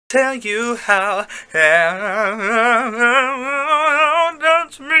tell you how that's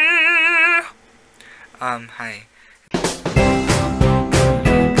me. Hi.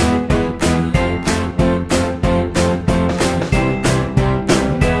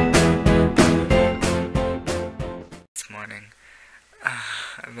 This morning,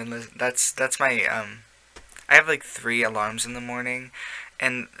 I've been that's my I have like 3 alarms in the morning,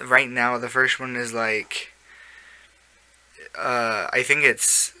 and right now the first one is like I think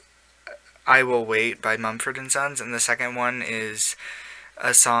it's I Will Wait by Mumford and Sons, and the second one is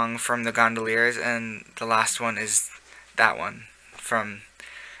a song from the Gondoliers, and the last one is that one from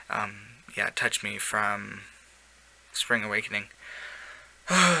yeah, Touch Me from Spring Awakening.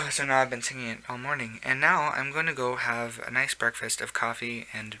 So now I've been singing it all morning, and now I'm going to go have a nice breakfast of coffee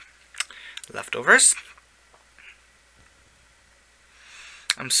and leftovers.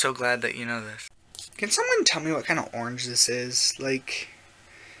 I'm so glad that you know this. Can someone tell me what kind of orange this is? Like,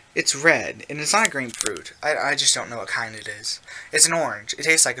 it's red, and it's not a grapefruit. I just don't know what kind it is. It's an orange. It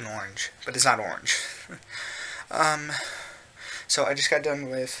tastes like an orange, but it's not orange. So I just got done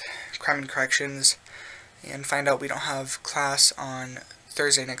with crime and corrections, and find out we don't have class on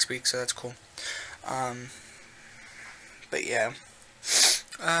Thursday next week, so that's cool. But yeah.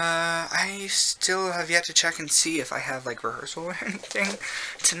 I still have yet to check and see if I have, like, rehearsal or anything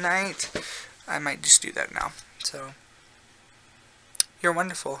tonight. I might just do that now. So, you're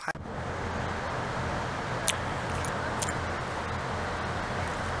wonderful. Hi.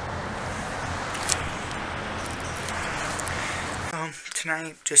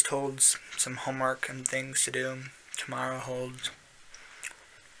 Tonight just holds some homework and things to do. Tomorrow holds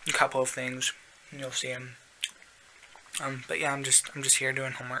a couple of things. You'll see them. But yeah, I'm just here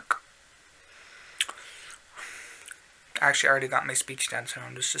doing homework. Actually, I already got my speech done, so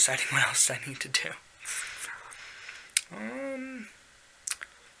I'm just deciding what else I need to do.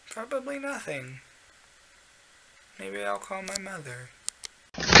 Probably nothing. Maybe I'll call my mother.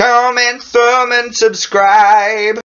 Comment, thumb, and subscribe.